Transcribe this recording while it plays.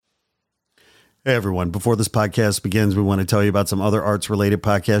Hey everyone, before this podcast begins, we want to tell you about some other arts-related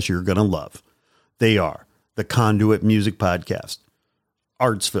podcasts you're going to love. They are the Conduit Music Podcast,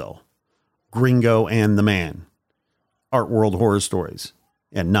 Artsville, Gringo and the Man, Art World Horror Stories,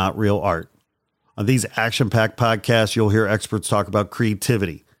 and Not Real Art. On these action-packed podcasts, you'll hear experts talk about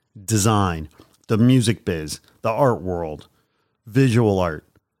creativity, design, the music biz, the art world, visual art,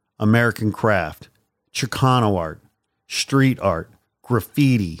 American craft, Chicano art, street art,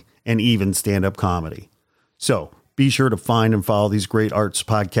 graffiti, and even stand-up comedy. So be sure to find and follow these great arts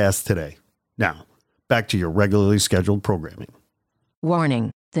podcasts today. Now, back to your regularly scheduled programming.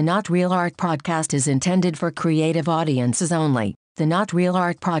 Warning: the Not Real Art podcast is intended for creative audiences only. The Not Real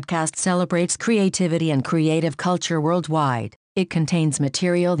Art podcast celebrates creativity and creative culture worldwide. It contains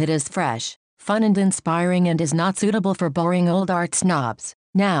material that is fresh, fun, and inspiring and is not suitable for boring old art snobs.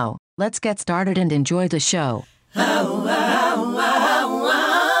 Now, let's get started and enjoy the show.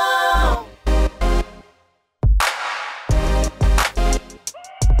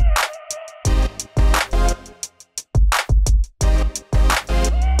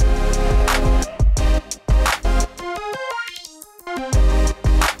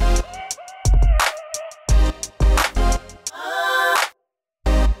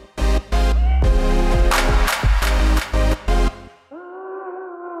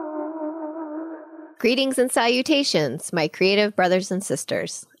 Greetings and salutations, my creative brothers and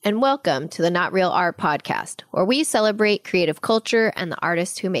sisters, and welcome to the Not Real Art podcast, where we celebrate creative culture and the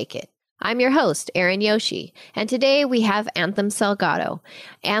artists who make it. I'm your host, Erin Yoshi, and today we have Anthem Salgado.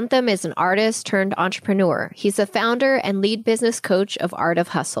 Anthem is an artist turned entrepreneur. He's the founder and lead business coach of Art of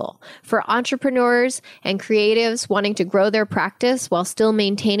Hustle for entrepreneurs and creatives wanting to grow their practice while still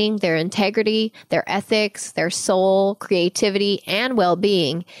maintaining their integrity, their ethics, their soul, creativity, and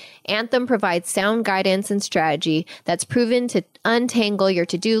well-being. Anthem provides sound guidance and strategy that's proven to untangle your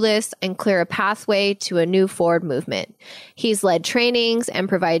to-do list and clear a pathway to a new forward movement. He's led trainings and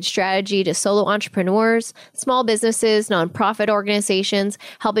provides strategy to solo entrepreneurs, small businesses, nonprofit organizations,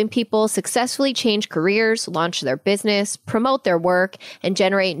 helping people successfully change careers, launch their business, promote their work, and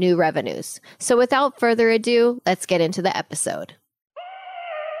generate new revenues. So without further ado, let's get into the episode.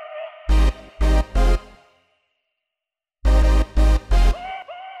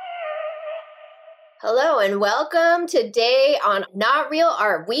 Hello and welcome. Today on Not Real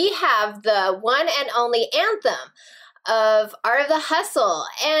Art, we have the one and only Anthem of Art of the Hustle.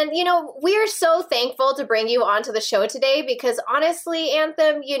 And, we are so thankful to bring you onto the show today because honestly,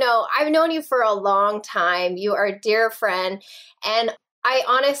 Anthem, I've known you for a long time. You are a dear friend. And I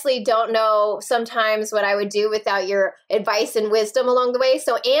honestly don't know sometimes what I would do without your advice and wisdom along the way.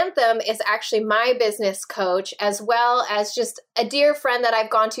 So Anthem is actually my business coach as well as just a dear friend that I've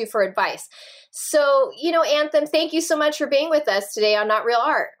gone to for advice. So, Anthem, thank you so much for being with us today on Not Real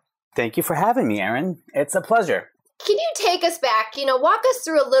Art. Thank you for having me, Erin. It's a pleasure. Can you take us back, walk us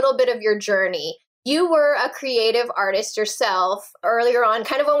through a little bit of your journey? You were a creative artist yourself earlier on,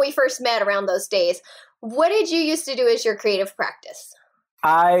 kind of when we first met around those days. What did you used to do as your creative practice?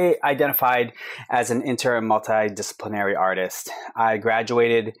 I identified as an inter- and multidisciplinary artist. I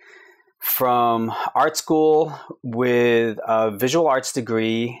graduated from art school with a visual arts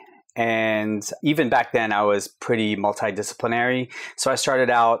degree. And even back then, I was pretty multidisciplinary. So I started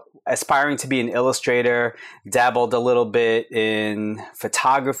out aspiring to be an illustrator, dabbled a little bit in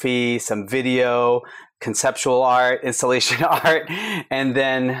photography, some video, conceptual art, installation art. And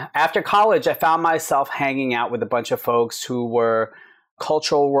then after college, I found myself hanging out with a bunch of folks who were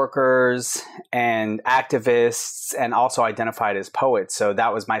cultural workers and activists and also identified as poets. So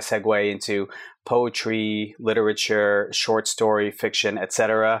that was my segue into poetry, literature, short story, fiction,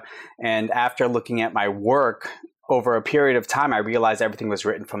 etc. And after looking at my work over a period of time, I realized everything was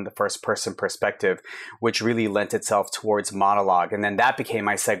written from the first person perspective, which really lent itself towards monologue. And then that became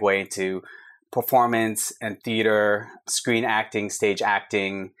my segue into performance and theater, screen acting, stage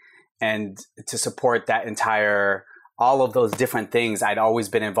acting, and to support that all of those different things, I'd always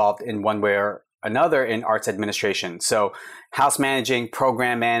been involved in one way or another in arts administration. So house managing,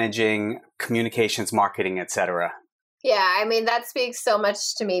 program managing, communications, marketing, etc. Yeah, that speaks so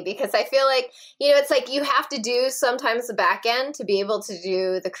much to me because I feel like, it's like you have to do sometimes the back end to be able to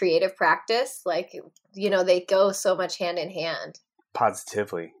do the creative practice. Like, they go so much hand in hand.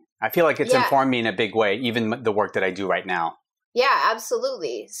 Positively. I feel like it's informed me in a big way, even the work that I do right now. Yeah,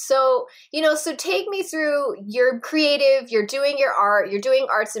 absolutely. So, so take me through your creative, you're doing your art, you're doing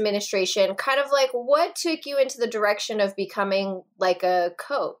arts administration, kind of like what took you into the direction of becoming like a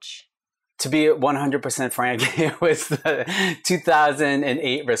coach? To be 100% frank, it was the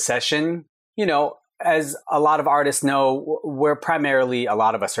 2008 recession. as a lot of artists know, we're primarily, a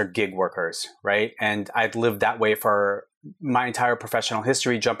lot of us are gig workers, right? And I'd lived that way for my entire professional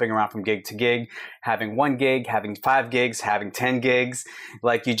history, jumping around from gig to gig, having 1 gig, having 5 gigs, having 10 gigs.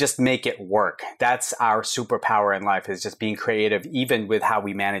 Like, you just make it work. That's our superpower in life, is just being creative, even with how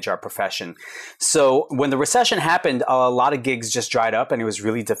we manage our profession. So when the recession happened, a lot of gigs just dried up and it was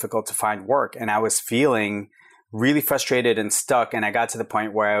really difficult to find work. And I was feeling really frustrated and stuck. And I got to the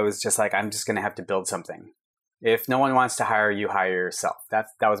point where I was just like, I'm just going to have to build something. If no one wants to hire you, hire yourself. That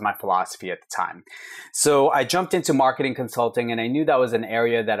was my philosophy at the time. So I jumped into marketing consulting, and I knew that was an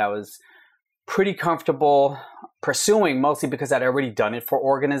area that I was pretty comfortable pursuing, mostly because I'd already done it for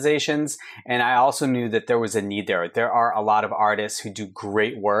organizations. And I also knew that there was a need there. There are a lot of artists who do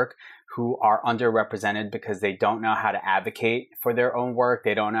great work who are underrepresented because they don't know how to advocate for their own work.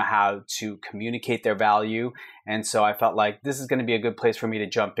 They don't know how to communicate their value. And so I felt like this is going to be a good place for me to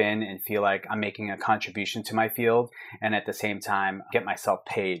jump in and feel like I'm making a contribution to my field, and at the same time get myself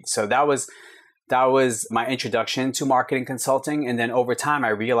paid. So that was my introduction to marketing consulting. And then over time, I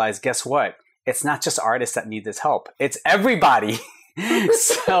realized, guess what? It's not just artists that need this help. It's everybody.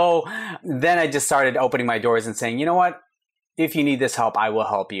 So then I just started opening my doors and saying, you know what? If you need this help, I will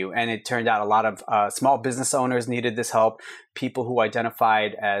help you. And it turned out a lot of small business owners needed this help, people who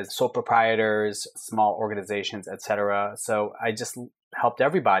identified as sole proprietors, small organizations, etc. So I just helped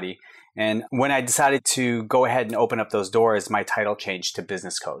everybody. And when I decided to go ahead and open up those doors, my title changed to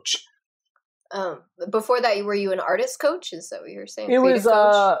business coach. Before that, were you an artist coach? Is that what you were saying? It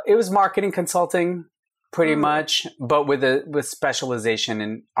was marketing consulting, pretty much, but with specialization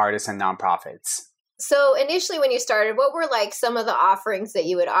in artists and nonprofits. So initially when you started, what were like some of the offerings that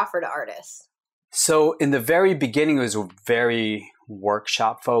you would offer to artists? So in the very beginning, it was very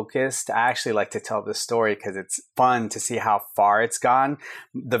workshop focused. I actually like to tell this story because it's fun to see how far it's gone.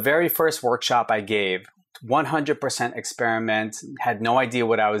 The very first workshop I gave, 100% experiment, had no idea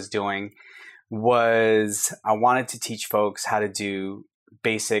what I was doing, was I wanted to teach folks how to do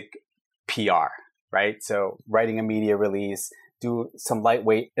basic PR, right? So writing a media release, do some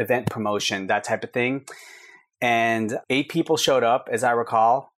lightweight event promotion, that type of thing. And 8 people showed up, as I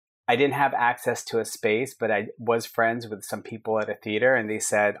recall. I didn't have access to a space, but I was friends with some people at a theater, and they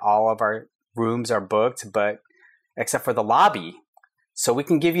said all of our rooms are booked, but except for the lobby. So we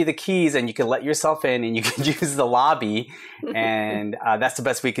can give you the keys and you can let yourself in and you can use the lobby. And that's the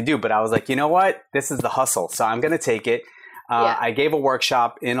best we could do. But I was like, you know what? This is the hustle. So I'm going to take it. I gave a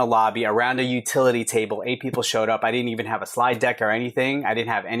workshop in a lobby around a utility table. 8 people showed up. I didn't even have a slide deck or anything. I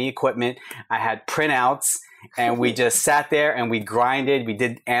didn't have any equipment. I had printouts, and we just sat there and we grinded. We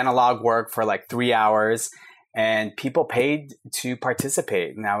did analog work for like 3 hours, and people paid to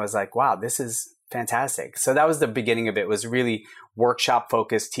participate. And I was like, wow, this is fantastic. So that was the beginning of it. It was really workshop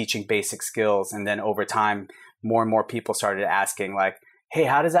focused, teaching basic skills. And then over time, more and more people started asking like, hey,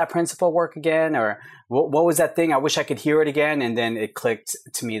 how does that principle work again? Or what was that thing? I wish I could hear it again. And then it clicked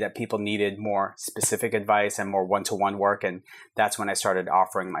to me that people needed more specific advice and more one-to-one work. And that's when I started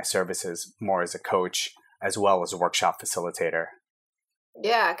offering my services more as a coach as well as a workshop facilitator.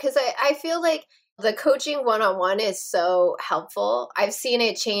 Yeah, because I feel like the coaching one-on-one is so helpful. I've seen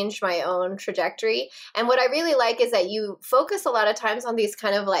it change my own trajectory. And what I really like is that you focus a lot of times on these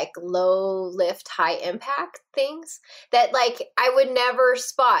kind of like low lift, high impact things that like I would never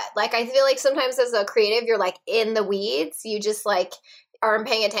spot. Like I feel like sometimes as a creative, you're like in the weeds. You just like aren't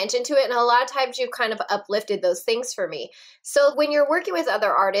paying attention to it. And a lot of times you've kind of uplifted those things for me. So when you're working with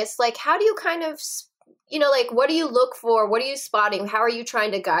other artists, like how do you kind of, you know, like what do you look for? What are you spotting? How are you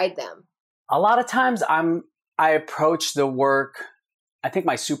trying to guide them? A lot of times I approach the work, I think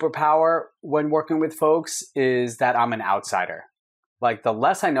my superpower when working with folks is that I'm an outsider. Like the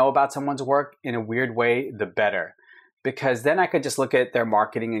less I know about someone's work in a weird way, the better. Because then I could just look at their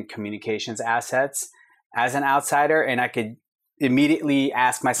marketing and communications assets as an outsider and I could immediately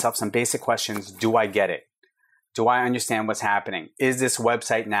ask myself some basic questions. Do I get it? Do I understand what's happening? Is this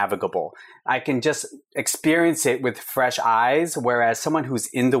website navigable? I can just experience it with fresh eyes, whereas someone who's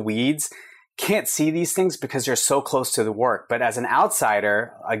in the weeds can't see these things because you're so close to the work. But as an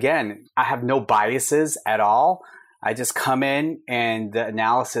outsider, again, I have no biases at all. I just come in and the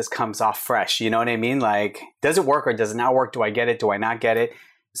analysis comes off fresh. You know what I mean? Like, does it work or does it not work? Do I get it? Do I not get it?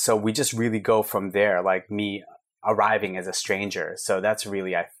 So we just really go from there, like me arriving as a stranger. So that's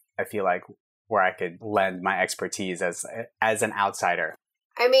really, I feel like, where I could lend my expertise as an outsider.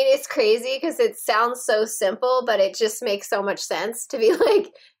 I mean, it's crazy because it sounds so simple, but it just makes so much sense to be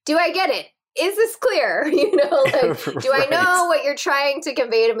like, do I get it? is this clear? Like, do I know what you're trying to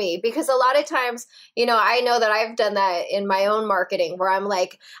convey to me? Because a lot of times, I know that I've done that in my own marketing where I'm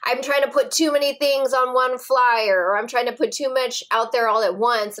like, I'm trying to put too many things on one flyer, or I'm trying to put too much out there all at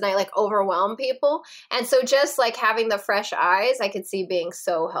once, and I like overwhelm people. And so just like having the fresh eyes, I could see being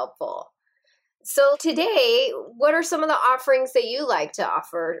so helpful. So today, what are some of the offerings that you like to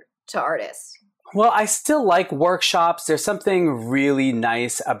offer to artists? Well, I still like workshops. There's something really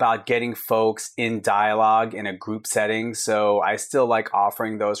nice about getting folks in dialogue in a group setting. So I still like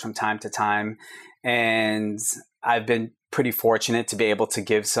offering those from time to time. And I've been pretty fortunate to be able to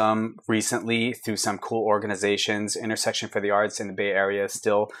give some recently through some cool organizations. Intersection for the Arts in the Bay Area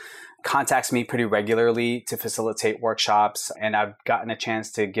still contacts me pretty regularly to facilitate workshops. And I've gotten a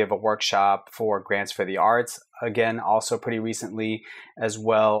chance to give a workshop for Grants for the Arts, again, also pretty recently, as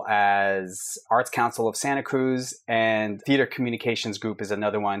well as Arts Council of Santa Cruz, and Theater Communications Group is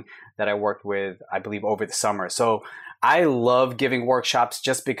another one that I worked with, I believe, over the summer. So I love giving workshops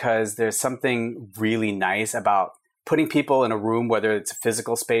just because there's something really nice about putting people in a room, whether it's a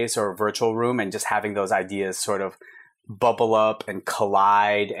physical space or a virtual room, and just having those ideas sort of bubble up and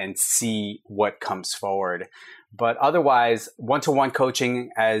collide and see what comes forward. But otherwise, one-to-one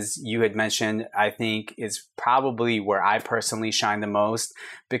coaching, as you had mentioned, I think is probably where I personally shine the most,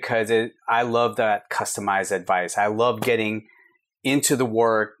 because I love that customized advice. I love getting into the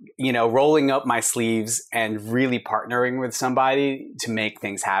work, rolling up my sleeves and really partnering with somebody to make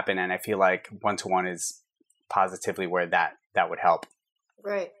things happen. And I feel like one-to-one is positively where that would help.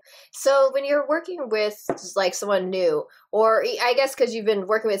 Right. So when you're working with like someone new, or I guess because you've been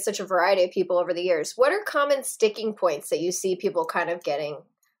working with such a variety of people over the years, what are common sticking points that you see people kind of getting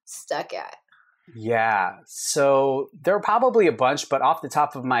stuck at? Yeah. So there are probably a bunch, but off the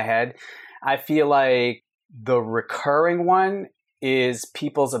top of my head, I feel like the recurring one is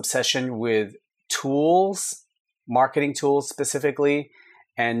people's obsession with tools, marketing tools specifically,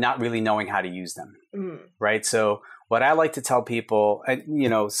 and not really knowing how to use them. Right. So what I like to tell people,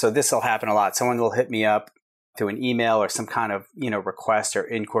 and, so this will happen a lot. Someone will hit me up through an email or some kind of, request or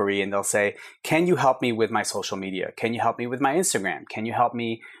inquiry, and they'll say, can you help me with my social media? Can you help me with my Instagram? Can you help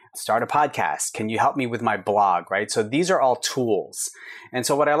me start a podcast? Can you help me with my blog? Right. So these are all tools. And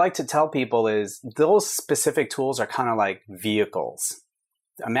so what I like to tell people is those specific tools are kind of like vehicles.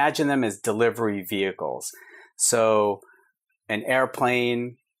 Imagine them as delivery vehicles. So an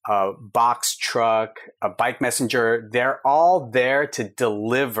airplane, a box truck, a bike messenger, they're all there to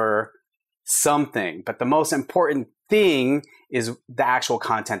deliver something. But the most important thing is the actual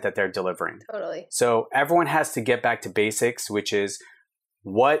content that they're delivering. Totally. So everyone has to get back to basics, which is,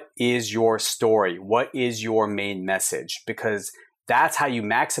 what is your story? What is your main message? Because that's how you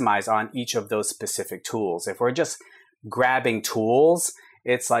maximize on each of those specific tools. If we're just grabbing tools,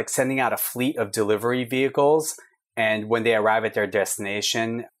 it's like sending out a fleet of delivery vehicles, and when they arrive at their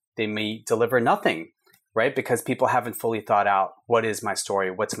destination, they may deliver nothing, right? Because people haven't fully thought out, what is my story?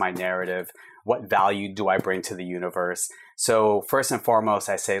 What's my narrative? What value do I bring to the universe? So first and foremost,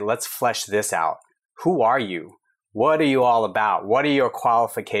 I say, let's flesh this out. Who are you? What are you all about? What are your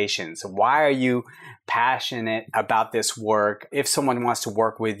qualifications? Why are you passionate about this work? If someone wants to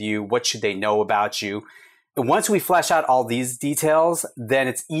work with you, what should they know about you? Once we flesh out all these details, then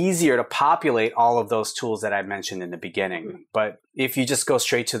it's easier to populate all of those tools that I mentioned in the beginning. But if you just go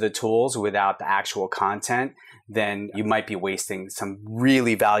straight to the tools without the actual content, then you might be wasting some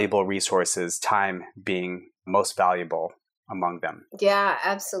really valuable resources, time being most valuable among them. Yeah,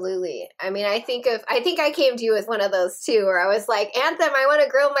 absolutely. I mean, I think I came to you with one of those too, where I was like, Anthem, I want to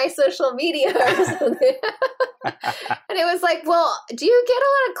grow my social media or something. And it was like, well, do you get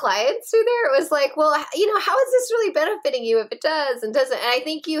a lot of clients through there? It was like, well, how is this really benefiting you if it does and doesn't? And I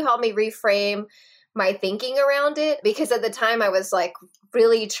think you helped me reframe my thinking around it, because at the time I was like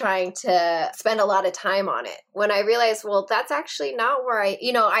really trying to spend a lot of time on it, when I realized, well, that's actually not where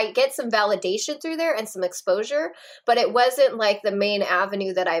I get some validation through there and some exposure, but it wasn't like the main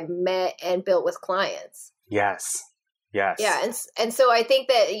avenue that I met and built with clients. Yes. Yeah. And so I think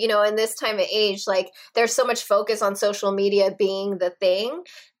that, in this time of age, like there's so much focus on social media being the thing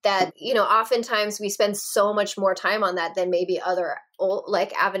that, oftentimes we spend so much more time on that than maybe other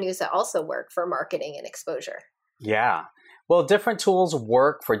like avenues that also work for marketing and exposure. Yeah. Well, different tools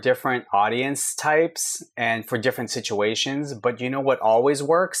work for different audience types and for different situations. But you know what always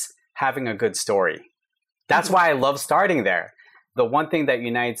works? Having a good story. That's why I love starting there. The one thing that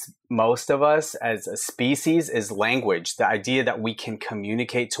unites most of us as a species is language, the idea that we can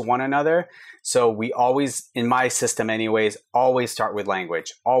communicate to one another. So we always, in my system anyways, always start with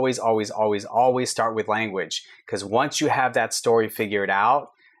language. Always start with language. Because once you have that story figured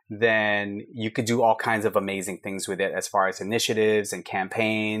out, then you could do all kinds of amazing things with it as far as initiatives and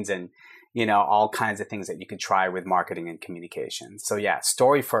campaigns and, all kinds of things that you could try with marketing and communication. So yeah,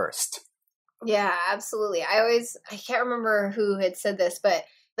 story first. Yeah, absolutely. I can't remember who had said this, but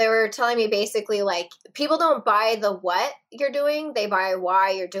they were telling me basically like people don't buy the what you're doing, they buy why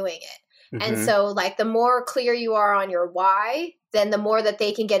you're doing it. Mm-hmm. And so like the more clear you are on your why, then the more that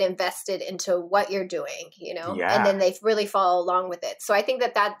they can get invested into what you're doing, Yeah. And then they really follow along with it. So I think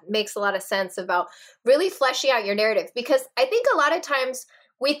that makes a lot of sense about really fleshing out your narrative, because I think a lot of times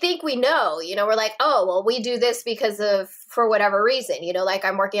we think we know, we're like, oh, well, we do this for whatever reason, like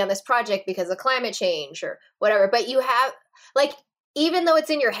I'm working on this project because of climate change or whatever. But you have like, even though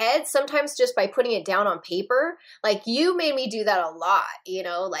it's in your head, sometimes just by putting it down on paper, like you made me do that a lot,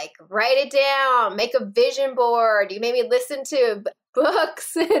 like write it down, make a vision board. You made me listen to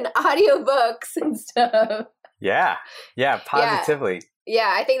books and audiobooks and stuff. Yeah, positively.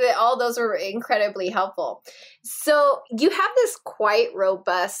 Yeah, I think that all those were incredibly helpful. So you have this quite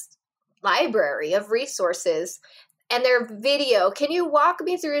robust library of resources and their video. Can you walk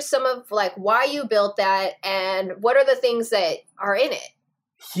me through some of like why you built that and what are the things that are in it?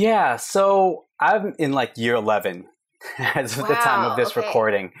 Yeah, so I'm in like year 11 as of the time of this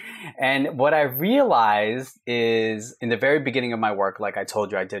recording. And what I realized is in the very beginning of my work, like I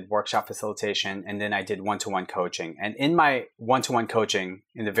told you, I did workshop facilitation and then I did one-to-one coaching. And in my one-to-one coaching,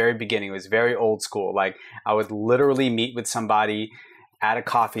 in the very beginning, it was very old school. Like I would literally meet with somebody at a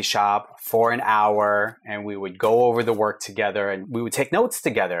coffee shop for an hour and we would go over the work together and we would take notes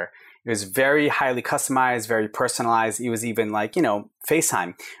together. It was very highly customized, very personalized. It was even like,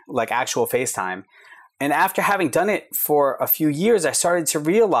 FaceTime, like actual FaceTime. And after having done it for a few years, I started to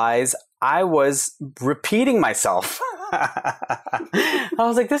realize I was repeating myself. I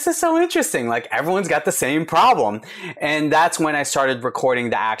was like, this is so interesting. Like everyone's got the same problem. And that's when I started recording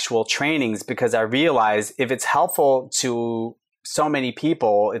the actual trainings, because I realized if it's helpful to so many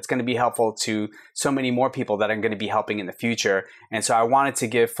people, it's going to be helpful to so many more people that I'm going to be helping in the future. And so I wanted to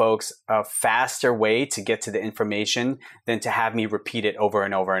give folks a faster way to get to the information than to have me repeat it over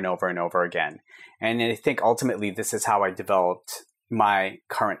and over and over and over again. And I think ultimately this is how I developed my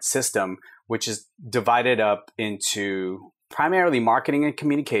current system, which is divided up into primarily marketing and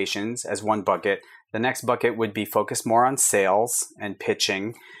communications as one bucket. The next bucket would be focused more on sales and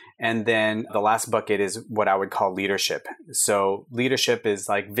pitching. And then the last bucket is what I would call leadership. So leadership is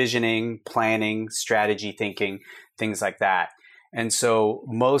like visioning, planning, strategy thinking, things like that. And so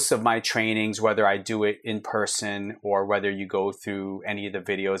most of my trainings, whether I do it in person or whether you go through any of the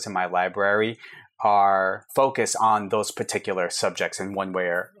videos in my library, are focused on those particular subjects in one way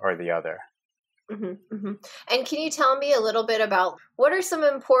or the other. Mm-hmm, mm-hmm. And can you tell me a little bit about what are some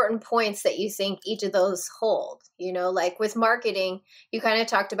important points that you think each of those hold? Like with marketing, you kind of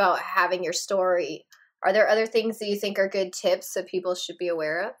talked about having your story. Are there other things that you think are good tips that people should be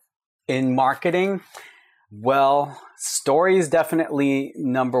aware of? In marketing, well, story is definitely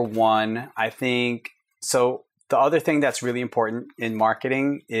number one, I think. So the other thing that's really important in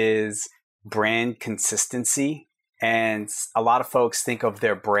marketing is brand consistency. And a lot of folks think of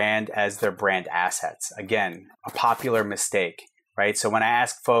their brand as their brand assets. Again, a popular mistake, right? So when I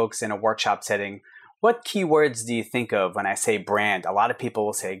ask folks in a workshop setting, what keywords do you think of when I say brand? A lot of people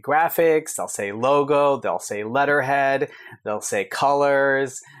will say graphics, they'll say logo, they'll say letterhead, they'll say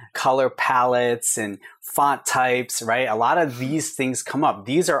colors, color palettes, and font types, right? A lot of these things come up.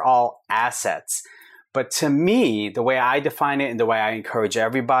 These are all assets. But to me, the way I define it and the way I encourage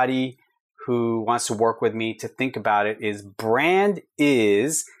everybody who wants to work with me to think about it is brand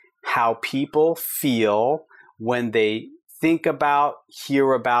is how people feel when they think about,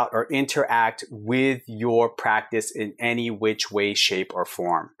 hear about, or interact with your practice in any which way, shape, or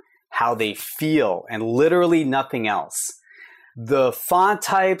form. How they feel, and literally nothing else. The font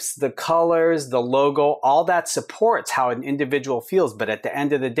types, the colors, the logo, all that supports how an individual feels, but at the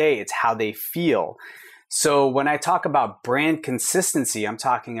end of the day, it's how they feel. So when I talk about brand consistency, I'm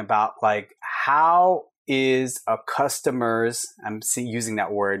talking about like how is a customer's, I'm using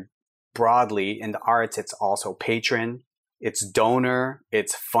that word broadly, in the arts, it's also patron, it's donor,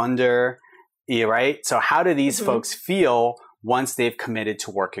 it's funder, right? So how do these folks feel once they've committed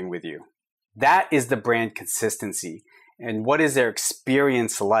to working with you? That is the brand consistency. And what is their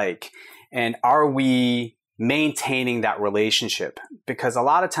experience like? And are we maintaining that relationship? Because a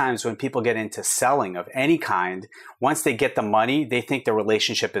lot of times when people get into selling of any kind, once they get the money, they think the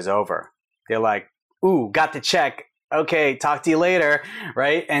relationship is over. They're like, ooh, got the check. Okay, talk to you later,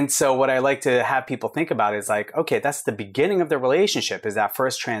 right? And so what I like to have people think about is like, okay, that's the beginning of the relationship, is that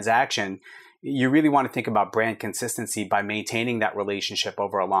first transaction. you really want to think about brand consistency by maintaining that relationship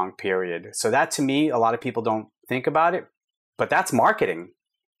over a long period. So that, to me, a lot of people don't think about it, but that's marketing,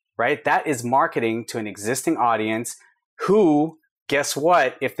 right? That is marketing to an existing audience who, guess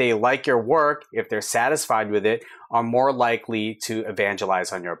what? If they like your work, if they're satisfied with it, are more likely to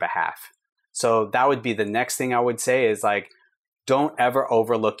evangelize on your behalf. So that would be the next thing I would say is like, don't ever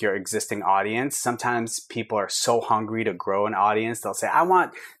overlook your existing audience. Sometimes people are so hungry to grow an audience. They'll say, I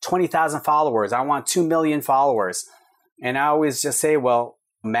want 20,000 followers. I want 2 million followers. And I always just say, well,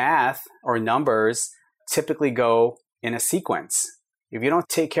 math or numbers typically go in a sequence. If you don't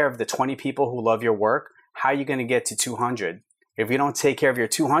take care of the 20 people who love your work, how are you going to get to 200? If you don't take care of your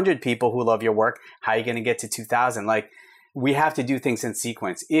 200 people who love your work, how are you going to get to 2,000? Like, we have to do things in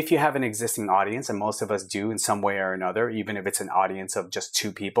sequence. If you have an existing audience, and most of us do in some way or another, even if it's an audience of just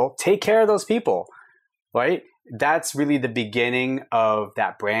 2 people, take care of those people, right? That's really the beginning of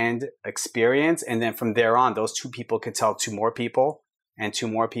that brand experience. And then from there on, those 2 people could tell 2 more people, and 2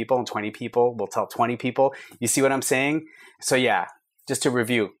 more people, and 20 people will tell 20 people. You see what I'm saying? So yeah, just to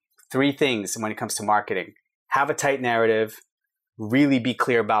review, 3 things when it comes to marketing. Have a tight narrative, really be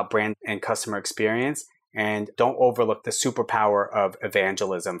clear about brand and customer experience, and don't overlook the superpower of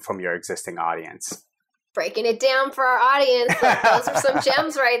evangelism from your existing audience. Breaking it down for our audience. Those are some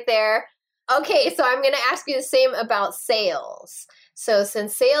gems right there. Okay, so I'm going to ask you the same about sales. So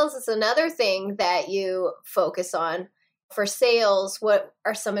since sales is another thing that you focus on, for sales, what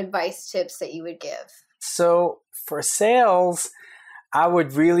are some advice tips that you would give? So for sales, I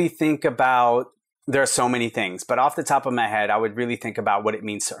would really think about, there are so many things, but off the top of my head, I would really think about what it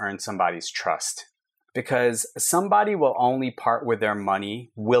means to earn somebody's trust. Because somebody will only part with their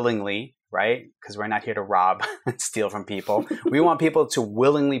money willingly, right? Because we're not here to rob and steal from people. We want people to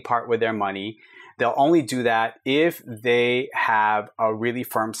willingly part with their money. They'll only do that if they have a really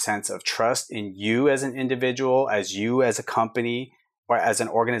firm sense of trust in you as an individual, as you as a company, or as an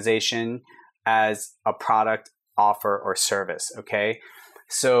organization, as a product, offer, or service, okay?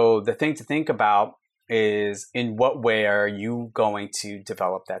 So the thing to think about is, in what way are you going to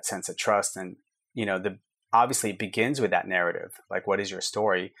develop that sense of trust? And obviously it begins with that narrative, like what is your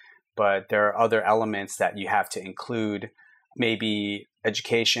story? But there are other elements that you have to include, maybe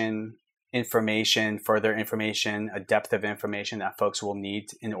education, information, further information, a depth of information that folks will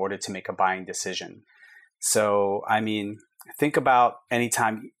need in order to make a buying decision. So, I mean, think about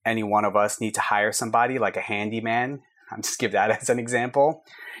anytime any one of us need to hire somebody like a handyman. I'll just give that as an example.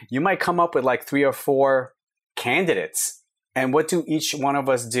 You might come up with like 3 or 4 candidates. And what do each one of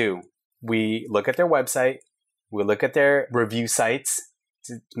us do? We look at their website, we look at their review sites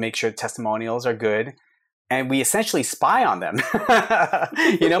to make sure testimonials are good, and we essentially spy on them,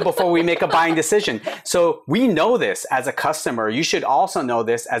 before we make a buying decision. So we know this as a customer. You should also know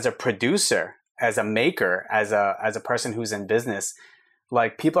this as a producer, as a maker, as a person who's in business.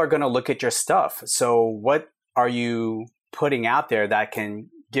 Like, people are going to look at your stuff. So what are you putting out there that can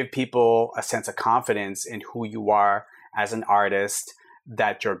give people a sense of confidence in who you are as an artist,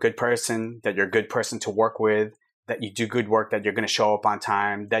 that you're a good person, that you're a good person to work with, that you do good work, that you're going to show up on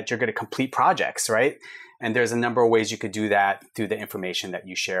time, that you're going to complete projects, right? And there's a number of ways you could do that through the information that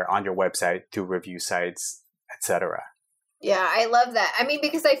you share on your website, through review sites, etc. Yeah, I love that. I mean,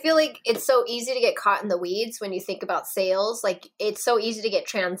 because I feel like it's so easy to get caught in the weeds when you think about sales. Like, it's so easy to get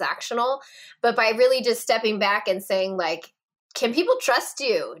transactional. But by really just stepping back and saying, like, can people trust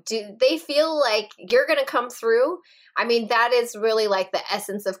you? Do they feel like you're going to come through? I mean, that is really like the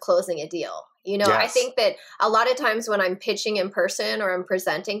essence of closing a deal. Yes. I think that a lot of times when I'm pitching in person or I'm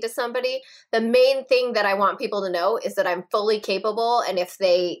presenting to somebody, the main thing that I want people to know is that I'm fully capable. And if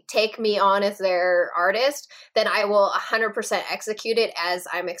they take me on as their artist, then I will 100% execute it as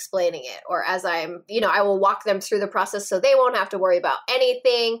I'm explaining it, or as I'm, I will walk them through the process so they won't have to worry about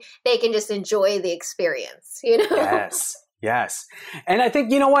anything. They can just enjoy the experience, Yes. And I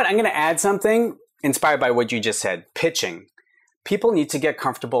think, you know what? I'm going to add something inspired by what you just said. Pitching. People need to get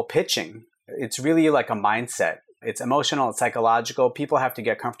comfortable pitching. It's really like a mindset. It's emotional, it's psychological. People have to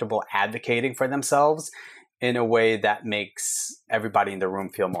get comfortable advocating for themselves in a way that makes everybody in the room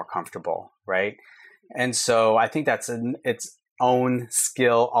feel more comfortable, right? And so I think that's its own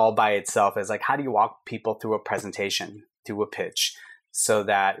skill all by itself, is like, how do you walk people through a presentation, through a pitch, so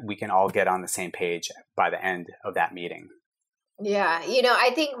that we can all get on the same page by the end of that meeting? Yeah.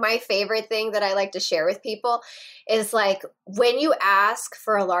 I think my favorite thing that I like to share with people is, like, when you ask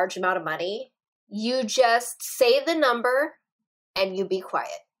for a large amount of money, you just say the number and you be quiet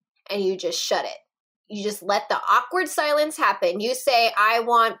and you just shut it. You just let the awkward silence happen. You say, I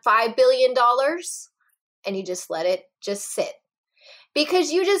want $5 billion, and you just let it just sit.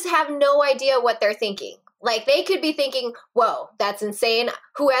 because you just have no idea what they're thinking. Like, they could be thinking, whoa, that's insane.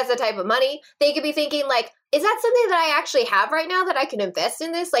 Who has that type of money? They could be thinking, like, is that something that I actually have right now that I can invest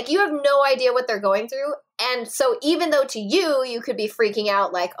in this? Like, you have no idea what they're going through. And so even though to you, you could be freaking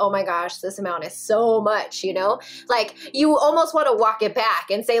out like, oh my gosh, this amount is so much, you know? Like, you almost want to walk it back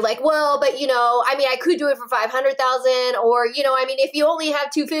and say like, well, but you know, I mean, I could do it for 500,000, or, you know, I mean, if you only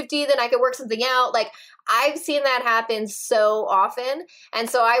have 250, then I could work something out. Like, I've seen that happen so often. And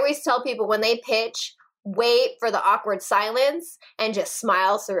so I always tell people when they pitch, wait for the awkward silence and just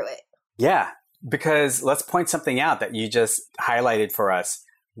smile through it. Yeah, because let's point something out that you just highlighted for us.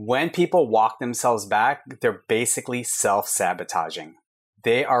 When people walk themselves back, they're basically self-sabotaging.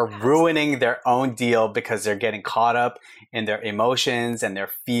 They are ruining their own deal because they're getting caught up in their emotions and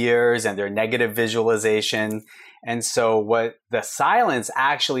their fears and their negative visualization. And so what the silence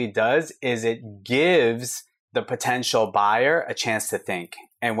actually does is it gives the potential buyer a chance to think.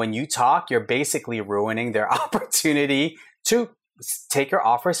 And when you talk, you're basically ruining their opportunity to take your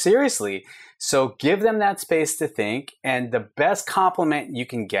offer seriously. So give them that space to think. And the best compliment you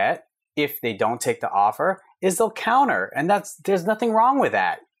can get if they don't take the offer is they'll counter. And there's nothing wrong with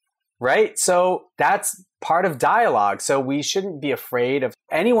that, right? So that's part of dialogue. So we shouldn't be afraid of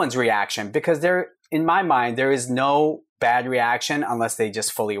anyone's reaction, because in my mind, there is no bad reaction unless they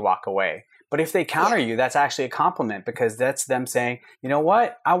just fully walk away. But if they counter you, that's actually a compliment, because that's them saying, you know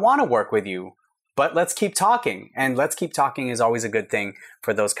what, I want to work with you, but let's keep talking. And let's keep talking is always a good thing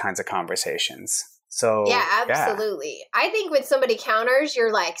for those kinds of conversations. So yeah, absolutely. Yeah. I think when somebody counters,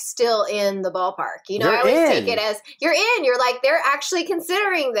 you're like still in the ballpark. You know, I always take it as you're in. You're like, they're actually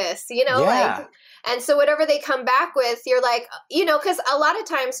considering this, you know, like, and so whatever they come back with, you're like, you know, because a lot of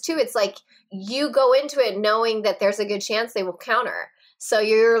times too, it's like you go into it knowing that there's a good chance they will counter. So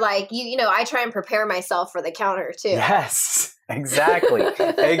you're like, you know, I try and prepare myself for the counter too. Yes, exactly.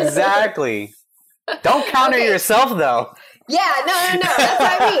 Exactly. Don't counter yourself though. Yeah, no. That's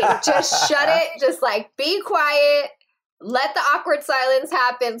what I mean. Just shut it. Just like be quiet. Let the awkward silence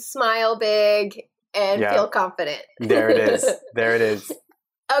happen. Smile big and feel confident. There it is. There it is.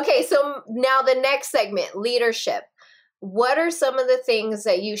 Okay, so now the next segment, leadership. What are some of the things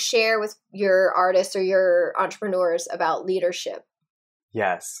that you share with your artists or your entrepreneurs about leadership?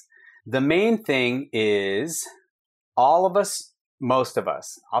 Yes. The main thing is all of us, most of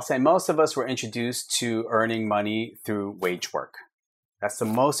us, I'll say most of us were introduced to earning money through wage work. That's the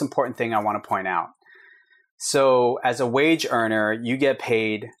most important thing I want to point out. So as a wage earner, you get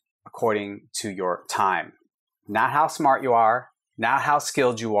paid according to your time, not how smart you are, not how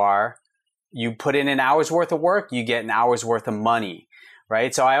skilled you are. You put in an hour's worth of work, you get an hour's worth of money.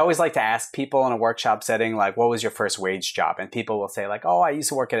 Right? So I always like to ask people in a workshop setting, like, what was your first wage job? And people will say like, oh, I used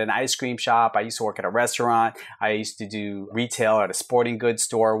to work at an ice cream shop. I used to work at a restaurant. I used to do retail at a sporting goods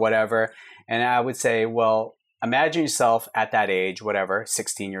store, whatever. And I would say, well, imagine yourself at that age, whatever,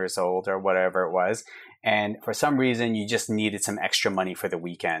 16 years old or whatever it was. And for some reason, you just needed some extra money for the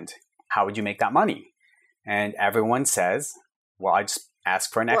weekend. How would you make that money? And everyone says, well, I just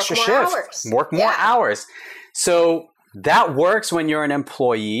ask for an extra shift, work more hours. So that works when you're an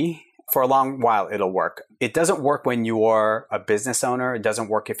employee. For a long while, it'll work. It doesn't work when you are a business owner. It doesn't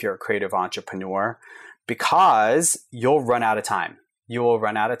work if you're a creative entrepreneur, because you'll run out of time. You will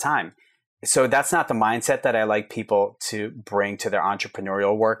run out of time. So that's not the mindset that I like people to bring to their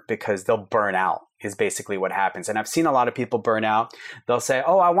entrepreneurial work, because they'll burn out is basically what happens. And I've seen a lot of people burn out. They'll say,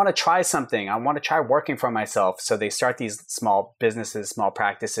 oh, I want to try something. I want to try working for myself. So they start these small businesses, small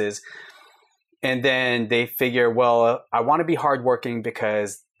practices. And then they figure, well, I want to be hardworking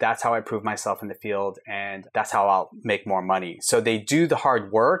because that's how I prove myself in the field, and that's how I'll make more money. So they do the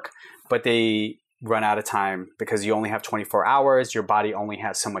hard work, but they run out of time because you only have 24 hours. Your body only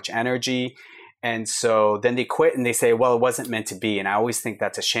has so much energy. And so then they quit and they say, well, it wasn't meant to be. And I always think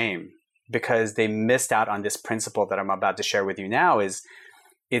that's a shame, because they missed out on this principle that I'm about to share with you now. Is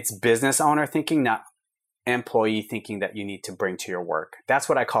it's business owner thinking, not employee thinking, that you need to bring to your work. That's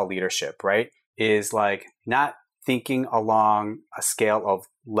what I call leadership, right? Is like not thinking along a scale of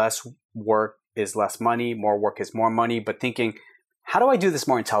less work is less money, more work is more money, but thinking, how do I do this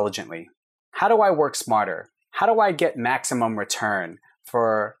more intelligently? How do I work smarter? How do I get maximum return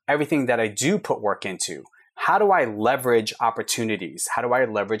for everything that I do put work into? How do I leverage opportunities? How do I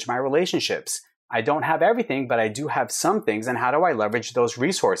leverage my relationships? I don't have everything, but I do have some things. And how do I leverage those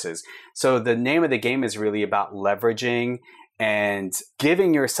resources? So the name of the game is really about leveraging and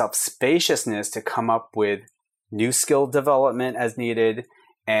giving yourself spaciousness to come up with new skill development as needed,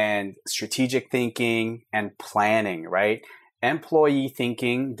 and strategic thinking and planning, right? Employee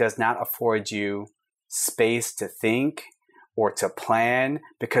thinking does not afford you space to think or to plan,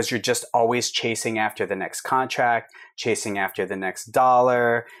 because you're just always chasing after the next contract, chasing after the next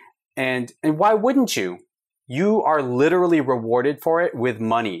dollar. And why wouldn't you? You are literally rewarded for it with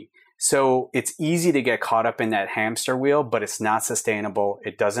money. So it's easy to get caught up in that hamster wheel, but it's not sustainable.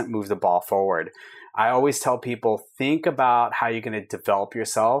 It doesn't move the ball forward. I always tell people, think about how you're going to develop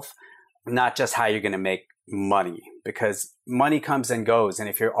yourself, not just how you're going to make money, because money comes and goes. And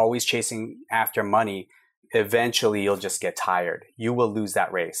if you're always chasing after money, eventually you'll just get tired. You will lose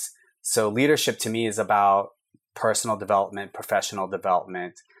that race. So leadership to me is about personal development, professional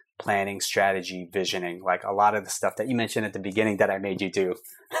development, planning, strategy, visioning, like a lot of the stuff that you mentioned at the beginning that I made you do.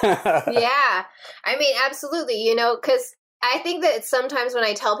 Yeah. I mean, absolutely, because I think that sometimes when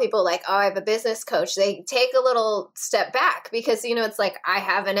I tell people like, oh, I have a business coach, they take a little step back because, it's like, I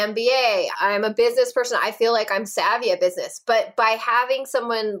have an MBA, I'm a business person, I feel like I'm savvy at business. But by having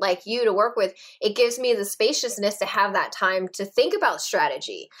someone like you to work with, it gives me the spaciousness to have that time to think about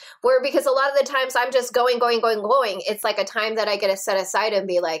strategy. Because a lot of the times I'm just going. It's like a time that I get to set aside and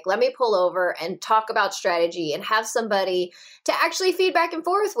be like, let me pull over and talk about strategy and have somebody to actually feed back and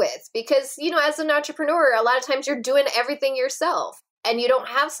forth with. Because, as an entrepreneur, a lot of times you're doing everything yourself and you don't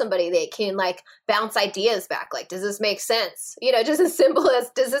have somebody that can like bounce ideas back. Like, does this make sense? Just as simple as,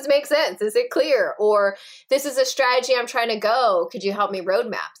 does this make sense? Is it clear? Or this is a strategy I'm trying to go. Could you help me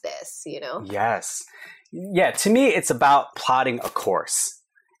roadmap this? Yes. Yeah. To me, it's about plotting a course.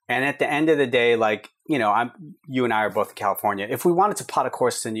 And at the end of the day, like, you and I are both in California. If we wanted to plot a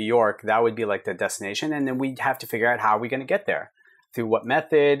course to New York, that would be like the destination. And then we'd have to figure out how are we going to get there? Through what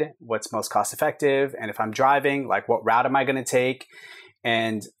method, what's most cost effective. And if I'm driving, like what route am I going to take?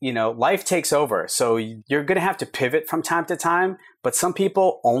 And, life takes over. So you're going to have to pivot from time to time, but some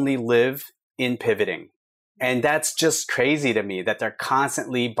people only live in pivoting. And that's just crazy to me that they're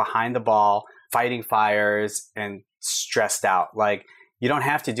constantly behind the ball, fighting fires and stressed out. Like, you don't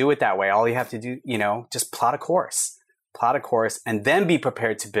have to do it that way. All you have to do, just plot a course and then be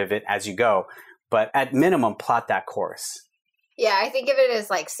prepared to pivot as you go. But at minimum, plot that course. Yeah, I think of it as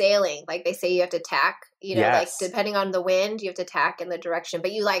like sailing. Like they say you have to tack, Yes. like depending on the wind, you have to tack in the direction.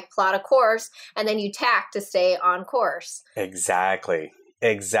 But you like plot a course and then you tack to stay on course. Exactly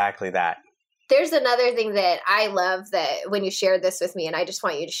that. There's another thing that I love that when you shared this with me, and I just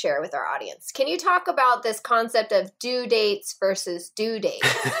want you to share with our audience. Can you talk about this concept of due dates versus due dates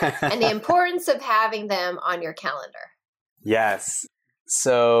and the importance of having them on your calendar? Yes.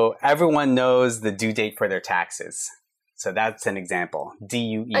 So everyone knows the due date for their taxes. So that's an example.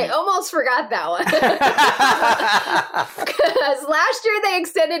 DUE. I almost forgot that one. Because last year they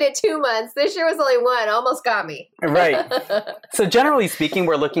extended it 2 months. This year was only one. Almost got me. Right. So generally speaking,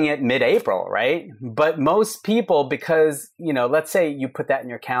 we're looking at mid-April, right? But most people, because, let's say you put that in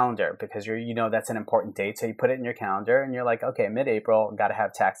your calendar because that's an important date. So you put it in your calendar and you're like, okay, mid-April, got to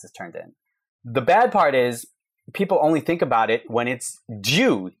have taxes turned in. The bad part is people only think about it when it's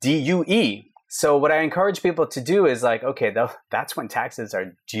due, D-U-E. So what I encourage people to do is like, okay, that's when taxes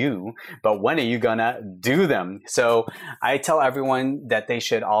are due, but when are you gonna do them? So I tell everyone that they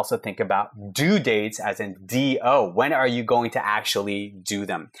should also think about due dates as in D-O. When are you going to actually do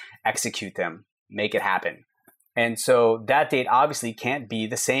them, execute them, make it happen? And so that date obviously can't be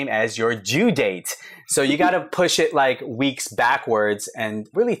the same as your due date. So you got to push it like weeks backwards and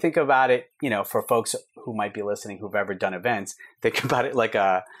really think about it, for folks who might be listening, who've ever done events, think about it like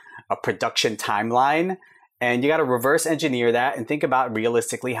a production timeline. And you got to reverse engineer that and think about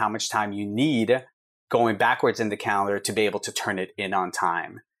realistically how much time you need going backwards in the calendar to be able to turn it in on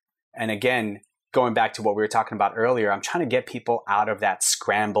time. And again, going back to what we were talking about earlier, I'm trying to get people out of that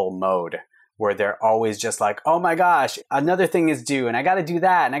scramble mode where they're always just like, oh my gosh, another thing is due and I got to do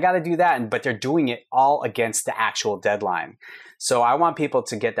that and I got to do that. But they're doing it all against the actual deadline. So I want people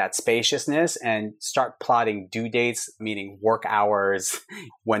to get that spaciousness and start plotting due dates, meaning work hours,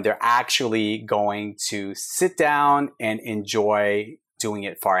 when they're actually going to sit down and enjoy doing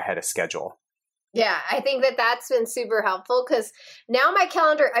it far ahead of schedule. Yeah, I think that that's been super helpful because now my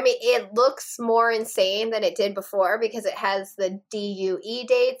calendar, it looks more insane than it did before because it has the DUE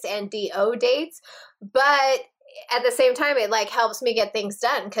dates and DO dates. But at the same time, it like helps me get things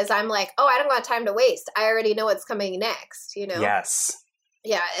done because I'm like, oh, I don't got time to waste. I already know what's coming next, Yes.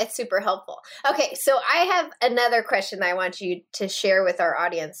 Yeah, it's super helpful. Okay, so I have another question that I want you to share with our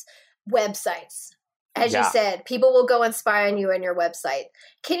audience. Websites. As you said, people will go and spy on you and your website.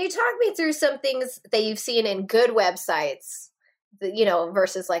 Can you talk me through some things that you've seen in good websites,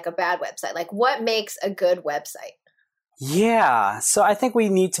 versus like a bad website? Like what makes a good website? Yeah. So I think we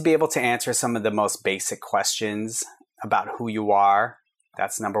need to be able to answer some of the most basic questions about who you are.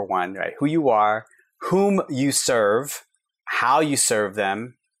 That's number one, right? Who you are, whom you serve, how you serve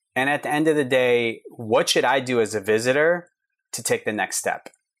them, and at the end of the day, what should I do as a visitor to take the next step?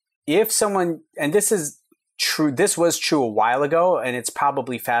 If someone, and this is true, this was true a while ago, and it's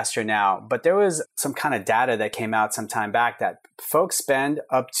probably faster now, but there was some kind of data that came out some time back that folks spend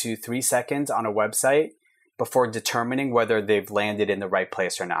up to 3 seconds on a website before determining whether they've landed in the right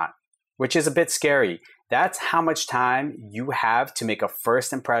place or not, which is a bit scary. That's how much time you have to make a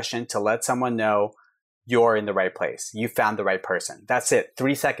first impression to let someone know you're in the right place. You found the right person. That's it,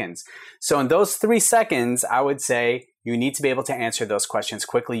 3 seconds. So in those 3 seconds, I would say you need to be able to answer those questions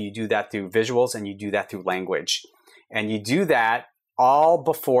quickly. You do that through visuals and you do that through language. And you do that all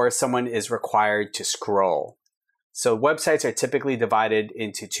before someone is required to scroll. So websites are typically divided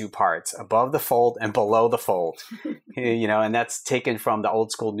into 2 parts, above the fold and below the fold. And that's taken from the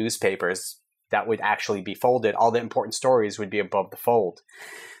old school newspapers that would actually be folded. All the important stories would be above the fold.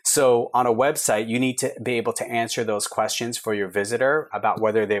 So on a website, you need to be able to answer those questions for your visitor about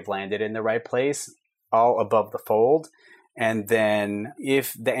whether they've landed in the right place, all above the fold. And then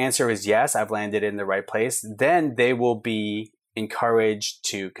if the answer is yes, I've landed in the right place, then they will be encouraged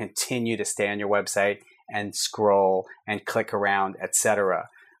to continue to stay on your website and scroll and click around, etc.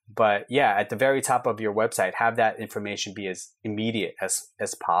 But yeah, at the very top of your website, have that information be as immediate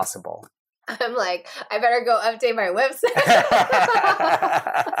as possible. I'm like, I better go update my website.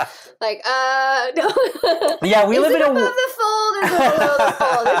 No. Yeah, we live in above the fold or below the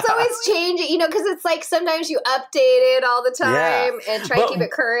fold? It's always changing, because it's like sometimes you update it all the time and try to keep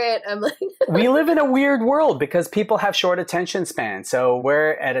it current. I'm like, we live in a weird world because people have short attention span. So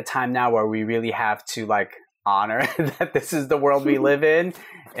we're at a time now where we really have to honor that this is the world we live in.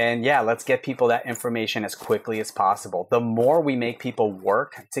 And let's get people that information as quickly as possible. The more we make people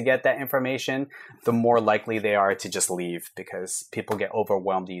work to get that information, the more likely they are to just leave because people get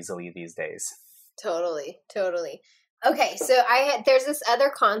overwhelmed easily these days. Totally. Okay, so there's this other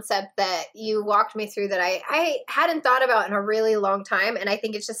concept that you walked me through that I hadn't thought about in a really long time, and I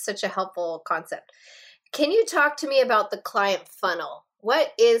think it's just such a helpful concept. Can you talk to me about the client funnel?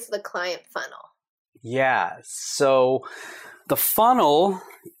 What is the client funnel? Yeah, so the funnel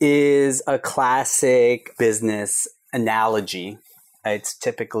is a classic business analogy. It's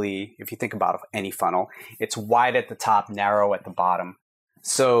typically, if you think about any funnel, it's wide at the top, narrow at the bottom.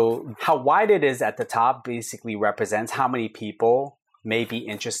 So how wide it is at the top basically represents how many people may be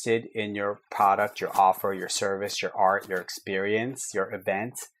interested in your product, your offer, your service, your art, your experience, your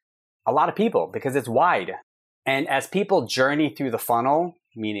event. A lot of people, because it's wide. And as people journey through the funnel,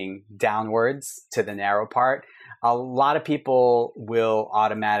 meaning downwards to the narrow part, a lot of people will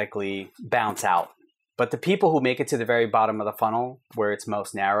automatically bounce out. But the people who make it to the very bottom of the funnel, where it's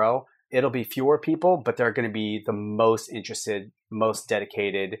most narrow, it'll be fewer people, but they're going to be the most interested, most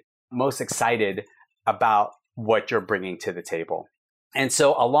dedicated, most excited about what you're bringing to the table. And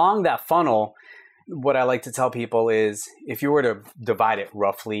so along that funnel, what I like to tell people is if you were to divide it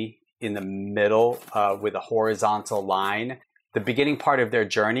roughly in the middle with a horizontal line, the beginning part of their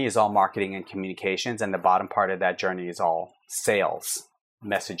journey is all marketing and communications, and the bottom part of that journey is all sales,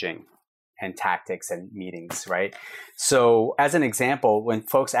 messaging, and tactics and meetings, right? So as an example, when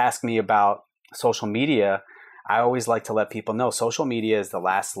folks ask me about social media, I always like to let people know social media is the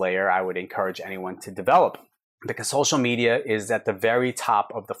last layer I would encourage anyone to develop, because social media is at the very top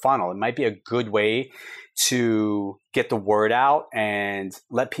of the funnel. It might be a good way to get the word out and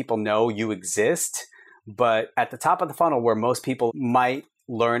let people know you exist. But at the top of the funnel, where most people might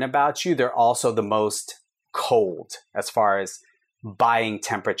learn about you, they're also the most cold as far as buying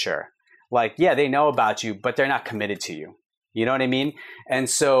temperature. They know about you, but they're not committed to you. You know what I mean? And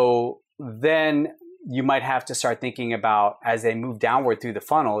so then you might have to start thinking about, as they move downward through the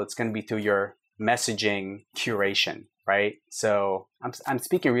funnel, it's going to be through your messaging curation, right? So I'm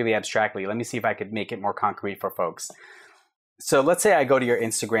speaking really abstractly. Let me see if I could make it more concrete for folks. So let's say I go to your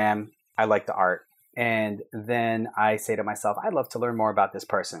Instagram. I like the art. And then I say to myself, I'd love to learn more about this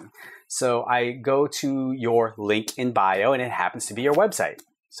person. So I go to your link in bio, and it happens to be your website.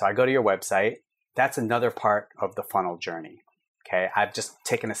 So I go to your website. That's another part of the funnel journey. Okay, I've just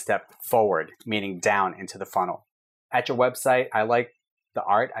taken a step forward, meaning down into the funnel. At your website, I like the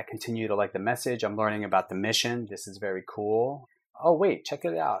art. I continue to like the message. I'm learning about the mission. This is very cool. Oh, wait, check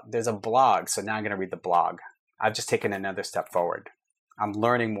it out. There's a blog. So now I'm going to read the blog. I've just taken another step forward. I'm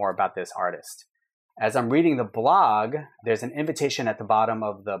learning more about this artist. As I'm reading the blog, there's an invitation at the bottom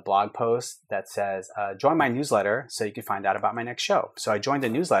of the blog post that says, join my newsletter so you can find out about my next show. So I joined the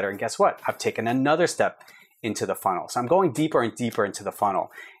newsletter, and guess what? I've taken another step into the funnel. So I'm going deeper and deeper into the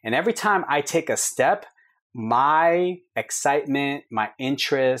funnel. And every time I take a step, my excitement, my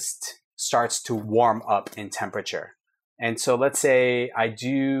interest starts to warm up in temperature. And so let's say I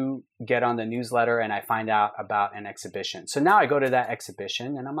do get on the newsletter and I find out about an exhibition. So now I go to that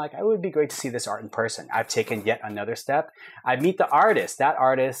exhibition and I'm like, it would be great to see this art in person. I've taken yet another step. I meet the artist. That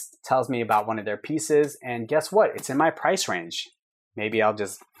artist tells me about one of their pieces. And guess what? It's in my price range. Maybe I'll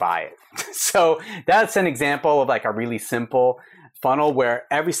just buy it. So that's an example of like a really simple funnel where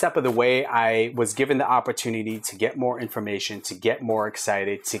every step of the way I was given the opportunity to get more information, to get more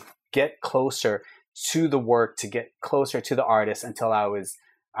excited, to get closer to the work, to get closer to the artist until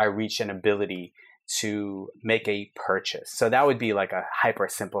I reached an ability to make a purchase. So that would be like a hyper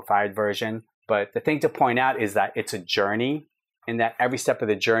simplified version. But the thing to point out is that it's a journey, and that every step of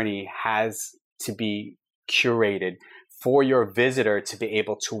the journey has to be curated for your visitor to be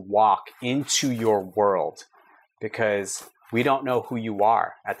able to walk into your world, because we don't know who you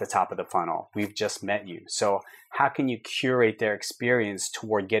are at the top of the funnel. We've just met you. So how can you curate their experience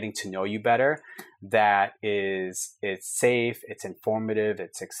toward getting to know you better? It's safe, it's informative,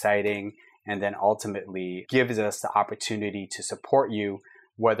 it's exciting, and then ultimately gives us the opportunity to support you,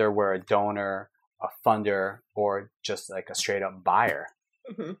 whether we're a donor, a funder, or just like a straight up buyer.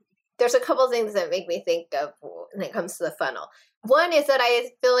 Mm-hmm. There's a couple of things that make me think of when it comes to the funnel. One is that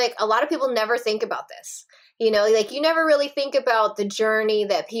I feel like a lot of people never think about this. Like you never really think about the journey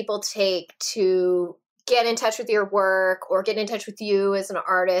that people take to get in touch with your work or get in touch with you as an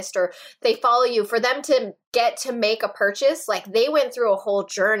artist, or they follow you. For them to get to make a purchase, like they went through a whole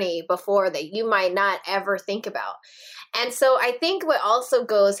journey before that you might not ever think about. And so I think what also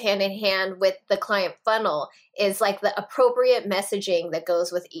goes hand in hand with the client funnel is like the appropriate messaging that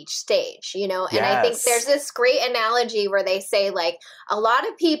goes with each stage, And I think there's this great analogy where they say like a lot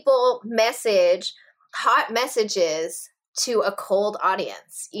of people message hot messages to a cold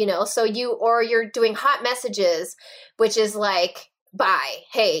audience, so you're doing hot messages, which is like, bye,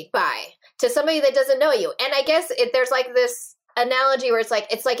 hey, bye, to somebody that doesn't know you. And I guess there's like this analogy where it's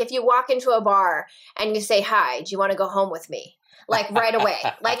like if you walk into a bar and you say, hi, do you want to go home with me? Like right away,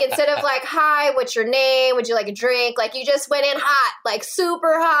 like instead of like, hi, what's your name? Would you like a drink? Like you just went in hot, like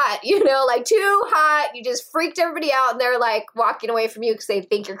super hot, like too hot. You just freaked everybody out and they're like walking away from you because they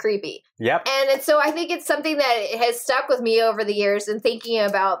think you're creepy. Yep. And so I think it's something that has stuck with me over the years and thinking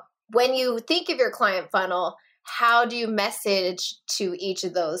about when you think of your client funnel, how do you message to each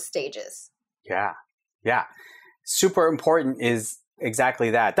of those stages? Yeah. Super important is exactly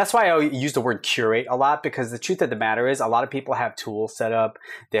that. That's why I use the word curate a lot, because the truth of the matter is a lot of people have tools set up.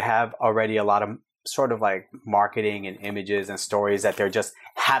 They have already a lot of sort of like marketing and images and stories that they're just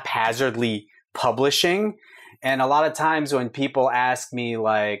haphazardly publishing. And a lot of times when people ask me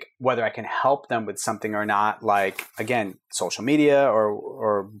like whether I can help them with something or not, like again, social media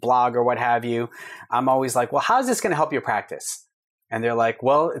or blog or what have you, I'm always like, well, how is this going to help your practice? And they're like,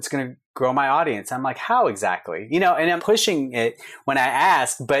 well, it's going to grow my audience. I'm like, how exactly? And I'm pushing it when I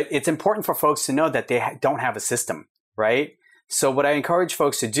ask, but it's important for folks to know that they don't have a system, right? So what I encourage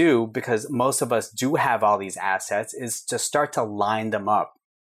folks to do, because most of us do have all these assets, is to start to line them up.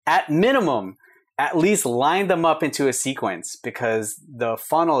 At minimum, at least line them up into a sequence, because the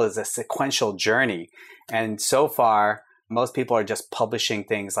funnel is a sequential journey. And so far, most people are just publishing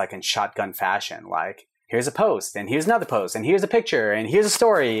things like in shotgun fashion, like, here's a post, and here's another post, and here's a picture, and here's a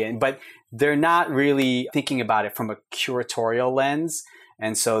story. But they're not really thinking about it from a curatorial lens.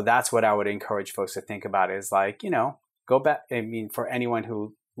 And so that's what I would encourage folks to think about is like, go back. I mean, for anyone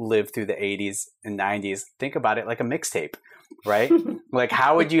who lived through the 80s and 90s, think about it like a mixtape, right? Like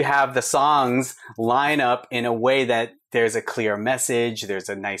how would you have the songs line up in a way that there's a clear message, there's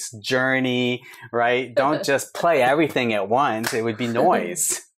a nice journey, right? Don't just play everything at once. It would be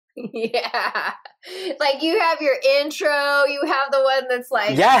noise. Yeah. Like you have your intro, you have the one that's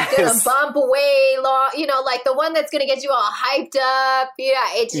like gonna bump away long, like the one that's gonna get you all hyped up. Yeah,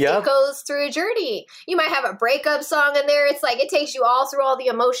 it goes through a journey. You might have a breakup song in there. It's like it takes you all through all the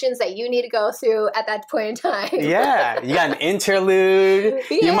emotions that you need to go through at that point in time. Yeah. You got an interlude.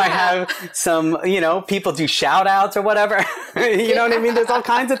 Yeah. You might have some, people do shout outs or whatever. You know what I mean? There's all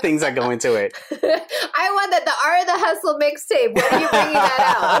kinds of things that go into it. I want that, the Art of the Hustle mixtape. When are you bringing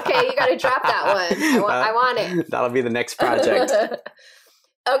that out? Okay, you got to drop that one. I want it. That'll be the next project.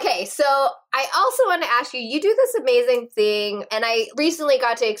 Okay, so I also want to ask you, you do this amazing thing, and I recently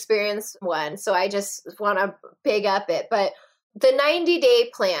got to experience one, so I just want to big up it. But the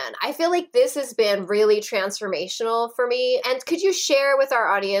 90-day plan, I feel like this has been really transformational for me. And could you share with our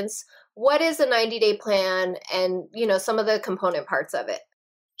audience, what is a 90-day plan and, some of the component parts of it?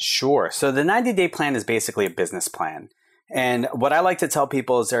 Sure. So the 90-day plan is basically a business plan. And what I like to tell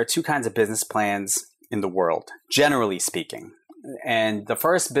people is there are two kinds of business plans in the world, generally speaking. And the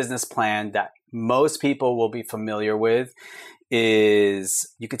first business plan that most people will be familiar with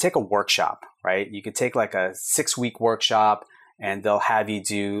is you could take a workshop, right? You could take like a 6-week workshop and they'll have you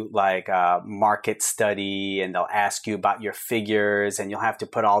do like a market study and they'll ask you about your figures and you'll have to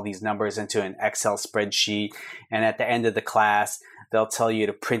put all these numbers into an Excel spreadsheet. And at the end of the class, they'll tell you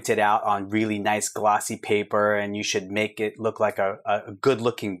to print it out on really nice glossy paper and you should make it look like a good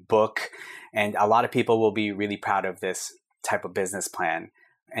looking book. And a lot of people will be really proud of this type of business plan.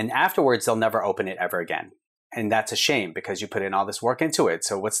 And afterwards, they'll never open it ever again. And that's a shame because you put in all this work into it.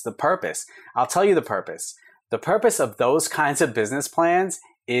 So what's the purpose? I'll tell you the purpose. The purpose of those kinds of business plans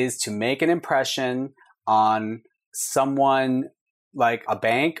is to make an impression on someone like a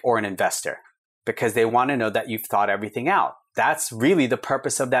bank or an investor because they want to know that you've thought everything out. That's really the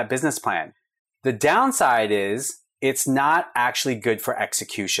purpose of that business plan. The downside is it's not actually good for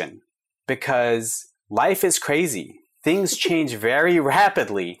execution because life is crazy. Things change very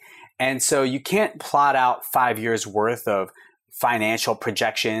rapidly. And so you can't plot out 5 years worth of financial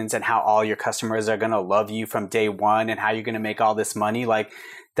projections and how all your customers are going to love you from day one and how you're going to make all this money. Like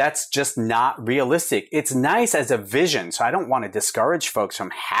that's just not realistic. It's nice as a vision. So I don't want to discourage folks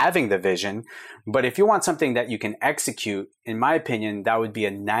from having the vision. But if you want something that you can execute, in my opinion, that would be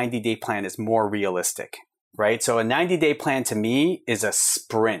a 90-day plan is more realistic, right? So a 90-day plan to me is a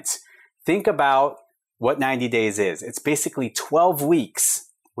sprint. Think about what 90 days is. It's basically 12 weeks,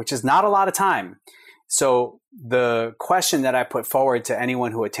 which is not a lot of time. So the question that I put forward to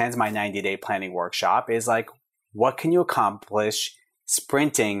anyone who attends my 90-day planning workshop is like, what can you accomplish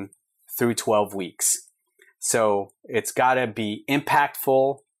sprinting through 12 weeks? So it's got to be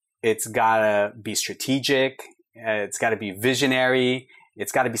impactful. It's got to be strategic. It's got to be visionary.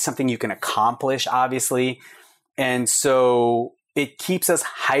 It's got to be something you can accomplish, obviously. And so it keeps us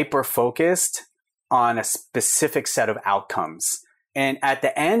hyper-focused on a specific set of outcomes. And at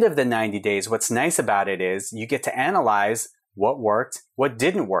the end of the 90 days, what's nice about it is you get to analyze what worked, what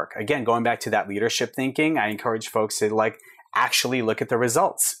didn't work. Again, going back to that leadership thinking, I encourage folks to like actually look at the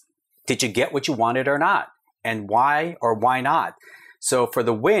results. Did you get what you wanted or not? And why or why not? So for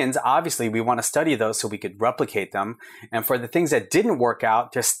the wins, obviously we want to study those so we could replicate them. And for the things that didn't work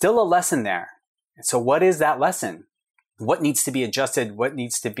out, there's still a lesson there. So what is that lesson? What needs to be adjusted? What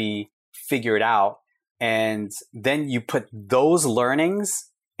needs to be figured out? And then you put those learnings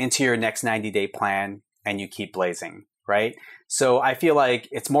into your next 90-day plan and you keep blazing, right? So I feel like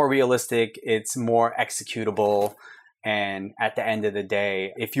it's more realistic, it's more executable. And at the end of the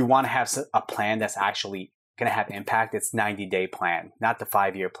day, if you want to have a plan that's actually going to have impact, it's 90-day plan, not the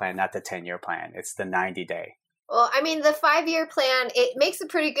 5-year plan, not the 10-year plan. It's the 90-day. Well, I mean, the 5-year plan, it makes a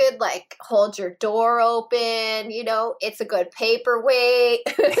pretty good, like, hold your door open, you know, it's a good paperweight.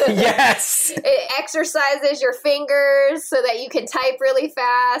 Yes. It exercises your fingers so that you can type really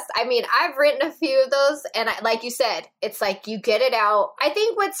fast. I mean, I've written a few of those, and like you said, it's like you get it out. I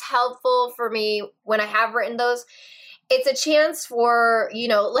think what's helpful for me when I have written those, it's a chance for, you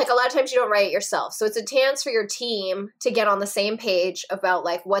know, like a lot of times you don't write it yourself. So it's a chance for your team to get on the same page about,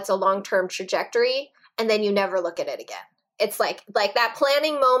 like, what's a long-term trajectory. And then you never look at it again. It's like that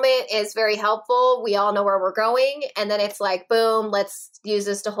planning moment is very helpful. We all know where we're going. And then it's like, boom, let's use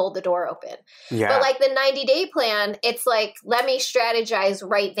this to hold the door open. Yeah. But like the 90-day plan, it's like, let me strategize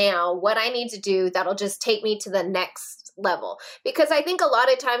right now what I need to do that'll just take me to the next level. Because I think a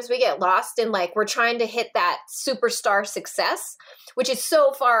lot of times we get lost in like, we're trying to hit that superstar success, which is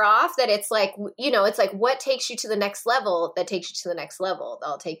so far off that it's like, you know, it's like what takes you to the next level that takes you to the next level.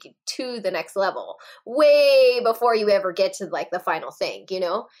 They'll take you to the next level way before you ever get to like the final thing, you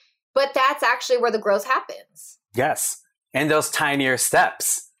know? But that's actually where the growth happens. Yes. And those tinier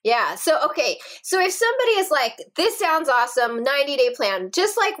steps. Yeah. So, okay. So if somebody is like, this sounds awesome, 90-day plan,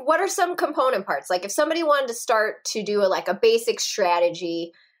 just like what are some component parts? Like if somebody wanted to start to do a basic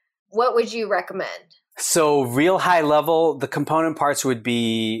strategy, what would you recommend? So real high level, the component parts would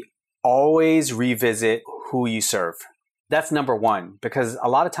be always revisit who you serve. That's number one, because a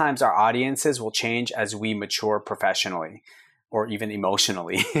lot of times our audiences will change as we mature professionally or even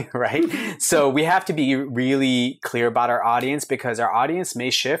emotionally, right? So we have to be really clear about our audience because our audience may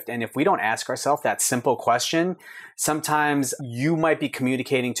shift. And if we don't ask ourselves that simple question, sometimes you might be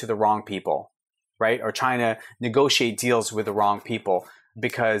communicating to the wrong people, right? Or trying to negotiate deals with the wrong people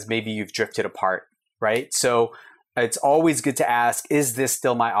because maybe you've drifted apart, right? So it's always good to ask, is this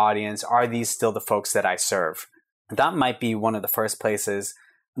still my audience? Are these still the folks that I serve? That might be one of the first places.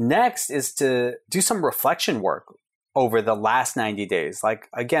 Next is to do some reflection work over the last 90 days. Like,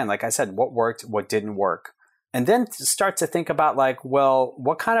 again, like I said, what worked, what didn't work. And then to start to think about like, well,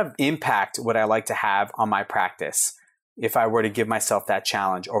 what kind of impact would I like to have on my practice? if I were to give myself that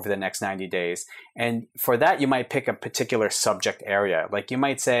challenge over the next 90 days. And for that, you might pick a particular subject area. Like you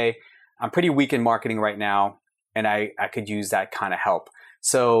might say, I'm pretty weak in marketing right now, and I could use that kind of help.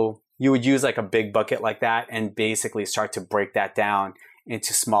 So you would use like a big bucket like that and basically start to break that down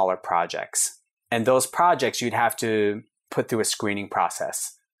into smaller projects. And those projects you'd have to put through a screening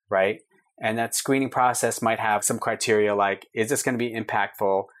process, right? And that screening process might have some criteria like, is this going to be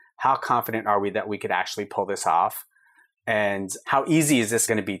impactful? How confident are we that we could actually pull this off? And how easy is this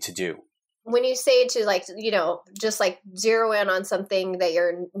going to be to do? When you say to like, just like zero in on something that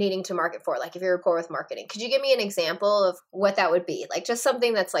you're needing to market for, like if you're poor with marketing, could you give me an example of what that would be? Like just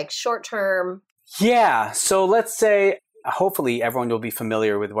something that's like short term. Yeah. So let's say, hopefully everyone will be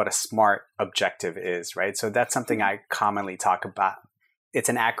familiar with what a SMART objective is, right? So that's something I commonly talk about. It's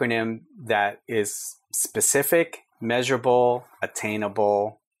an acronym that is specific, measurable,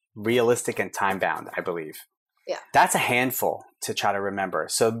 attainable, realistic, and time-bound, I believe. Yeah. That's a handful to try to remember.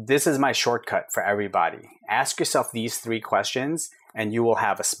 So this is my shortcut for everybody. Ask yourself these 3 questions and you will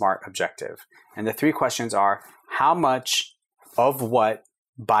have a SMART objective. And the 3 questions are, how much of what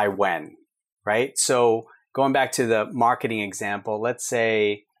by when, right? So going back to the marketing example, let's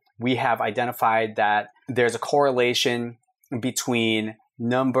say we have identified that there's a correlation between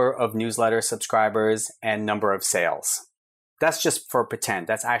number of newsletter subscribers and number of sales. That's just for pretend.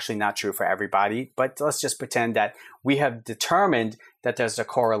 That's actually not true for everybody, but let's just pretend that we have determined that there's a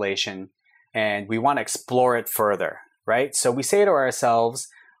correlation and we want to explore it further, right? So we say to ourselves,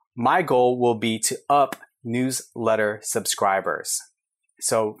 my goal will be to up newsletter subscribers.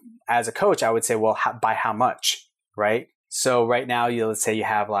 So as a coach, I would say, well, by how much, right? So right now, let's say you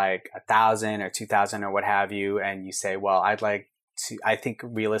have like 1,000 or 2,000 or what have you, and you say, well, I think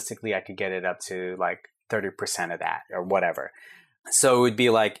realistically I could get it up to like 30% of that or whatever. So it would be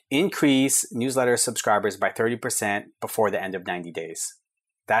like increase newsletter subscribers by 30% before the end of 90 days.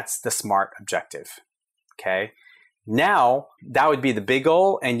 That's the SMART objective. Okay. Now that would be the big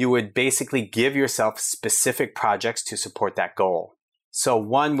goal, and you would basically give yourself specific projects to support that goal. So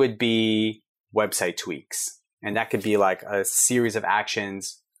one would be website tweaks, and that could be like a series of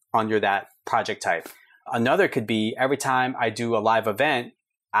actions under that project type. Another could be every time I do a live event,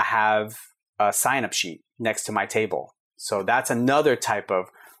 I have a sign-up sheet next to my table. So that's another type of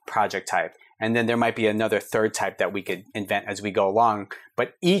project type. And then there might be another third type that we could invent as we go along.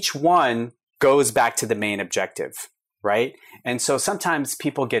 But each one goes back to the main objective, right? And so sometimes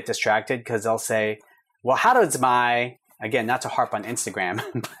people get distracted because they'll say, well, how does again, not to harp on Instagram,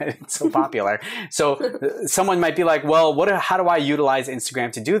 but it's so popular. So someone might be like, well, how do I utilize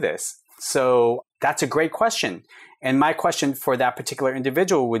Instagram to do this? So that's a great question. And my question for that particular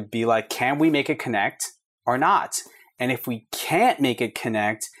individual would be like, can we make it connect or not? And if we can't make it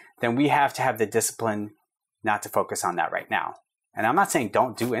connect, then we have to have the discipline not to focus on that right now. And I'm not saying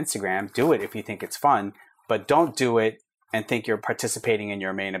don't do Instagram. Do it if you think it's fun, but don't do it and think you're participating in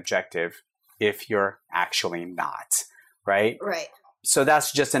your main objective if you're actually not, right? Right. So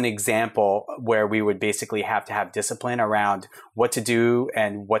that's just an example where we would basically have to have discipline around what to do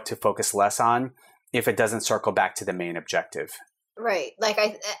and what to focus less on if it doesn't circle back to the main objective. Right. Like,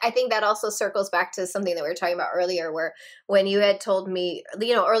 I think that also circles back to something that we were talking about earlier, where when you had told me,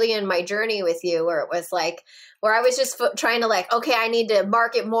 early in my journey with you, where it was like, where I was just trying to like, okay, I need to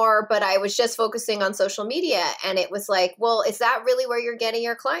market more, but I was just focusing on social media. And it was like, well, is that really where you're getting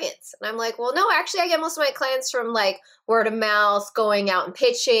your clients? And I'm like, well, no, actually I get most of my clients from like word of mouth, going out and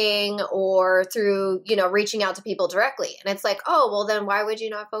pitching, or through, reaching out to people directly. And it's like, oh, well then why would you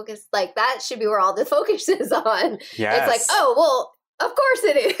not focus? Like that should be where all the focus is on. Yes. It's like, oh, well, of course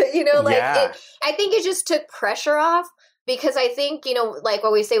it is, I think it just took pressure off, because I think, like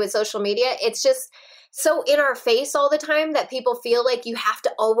what we say with social media, it's just so in our face all the time that people feel like you have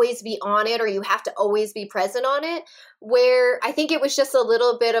to always be on it or you have to always be present on it, where I think it was just a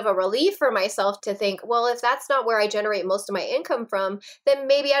little bit of a relief for myself to think, well, if that's not where I generate most of my income from, then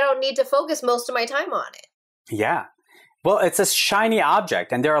maybe I don't need to focus most of my time on it. Yeah. Well, it's a shiny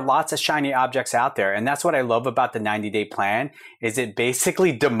object, and there are lots of shiny objects out there. And that's what I love about the 90-day plan, is it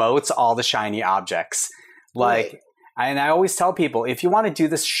basically demotes all the shiny objects. Like, right. And I always tell people, if you want to do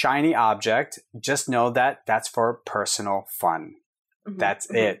this shiny object, just know that that's for personal fun. Mm-hmm. That's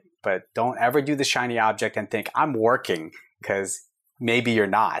it. But don't ever do the shiny object and think, I'm working, because maybe you're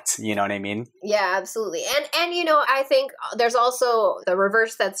not. You know what I mean? Yeah, absolutely. And I think there's also the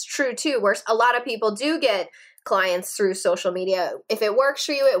reverse that's true too, where a lot of people do get clients through social media. If it works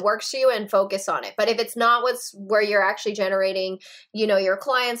for you, it works for you, and focus on it. But if it's not where you're actually generating, your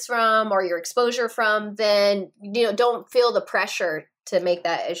clients from or your exposure from, then, don't feel the pressure to make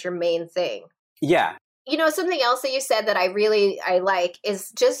that as your main thing. Yeah. Something else that you said that I like is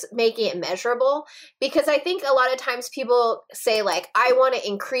just making it measurable, because I think a lot of times people say like, I want to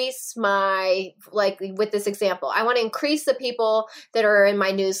increase like with this example, I want to increase the people that are in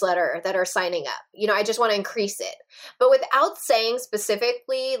my newsletter that are signing up. I just want to increase it. But without saying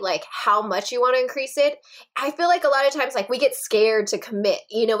specifically like how much you want to increase it, I feel like a lot of times like we get scared to commit.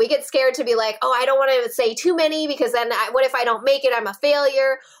 We get scared to be like, oh, I don't want to say too many because then what if I don't make it, I'm a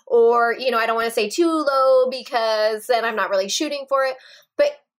failure. Or, I don't want to say too low because then I'm not really shooting for it.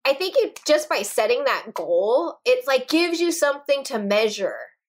 But I think just by setting that goal, it's like gives you something to measure.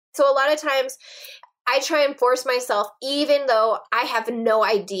 So a lot of times I try and force myself, even though I have no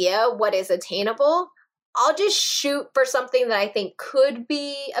idea what is attainable, I'll just shoot for something that I think could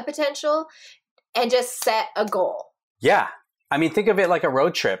be a potential and just set a goal. Yeah. I mean, think of it like a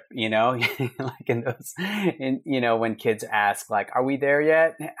road trip, like when kids ask, like, are we there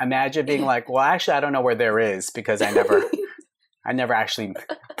yet? Imagine being like, well, actually, I don't know where there is because I never actually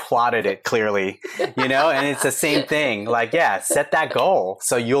plotted it clearly, and it's the same thing. Like, yeah, set that goal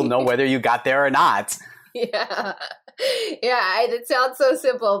so you'll know whether you got there or not. Yeah. Yeah. It sounds so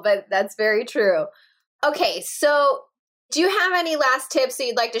simple, but that's very true. Okay. So do you have any last tips that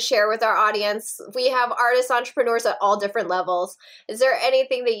you'd like to share with our audience? We have artists, entrepreneurs at all different levels. Is there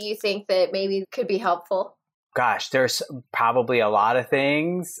anything that you think that maybe could be helpful? Gosh, there's probably a lot of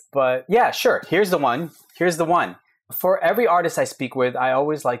things, but yeah, sure. Here's the one. For every artist I speak with, I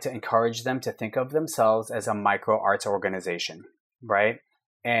always like to encourage them to think of themselves as a micro arts organization, right?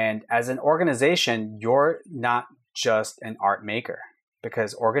 And as an organization, you're not just an art maker,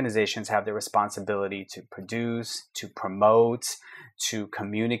 because organizations have the responsibility to produce, to promote, to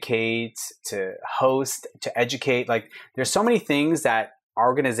communicate, to host, to educate. Like, there's so many things that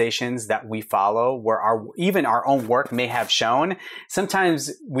organizations that we follow where even our own work may have shown.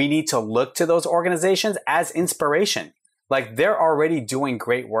 Sometimes we need to look to those organizations as inspiration. Like, they're already doing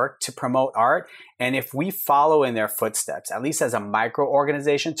great work to promote art. And if we follow in their footsteps, at least as a micro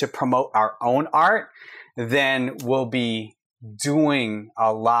organization, to promote our own art, then we'll be doing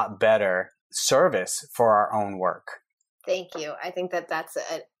a lot better service for our own work. Thank you. I think that's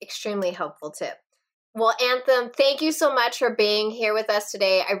an extremely helpful tip. Well, Anthem, thank you so much for being here with us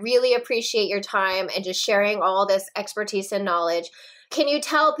today. I really appreciate your time and just sharing all this expertise and knowledge. Can you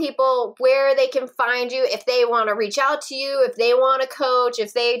tell people where they can find you if they want to reach out to you, if they want to coach,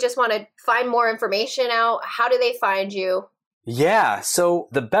 if they just want to find more information out? How do they find you? Yeah, so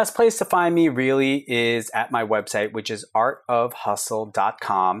the best place to find me really is at my website, which is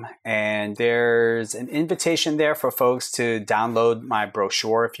artofhustle.com. And there's an invitation there for folks to download my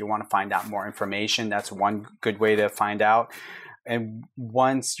brochure if you want to find out more information. That's one good way to find out. And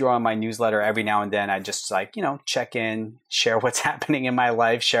once you're on my newsletter, every now and then I just check in, share what's happening in my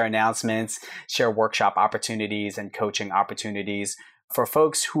life, share announcements, share workshop opportunities and coaching opportunities. For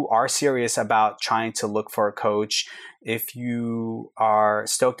folks who are serious about trying to look for a coach, if you are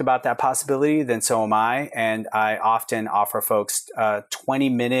stoked about that possibility, then so am I. And I often offer folks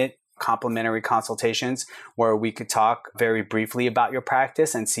 20-minute complimentary consultations where we could talk very briefly about your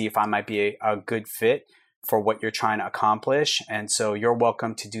practice and see if I might be a good fit for what you're trying to accomplish. And so you're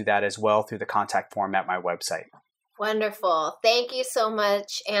welcome to do that as well through the contact form at my website. Wonderful. Thank you so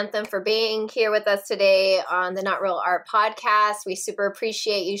much, Anthem, for being here with us today on the Not Real Art podcast. We super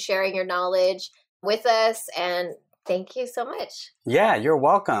appreciate you sharing your knowledge with us, and thank you so much. Yeah, you're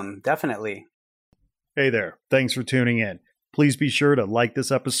welcome. Definitely. Hey there. Thanks for tuning in. Please be sure to like this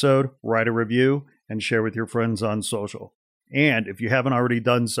episode, write a review, and share with your friends on social. And if you haven't already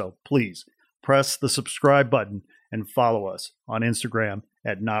done so, please press the subscribe button and follow us on Instagram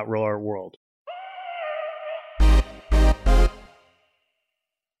at Not Real Art World.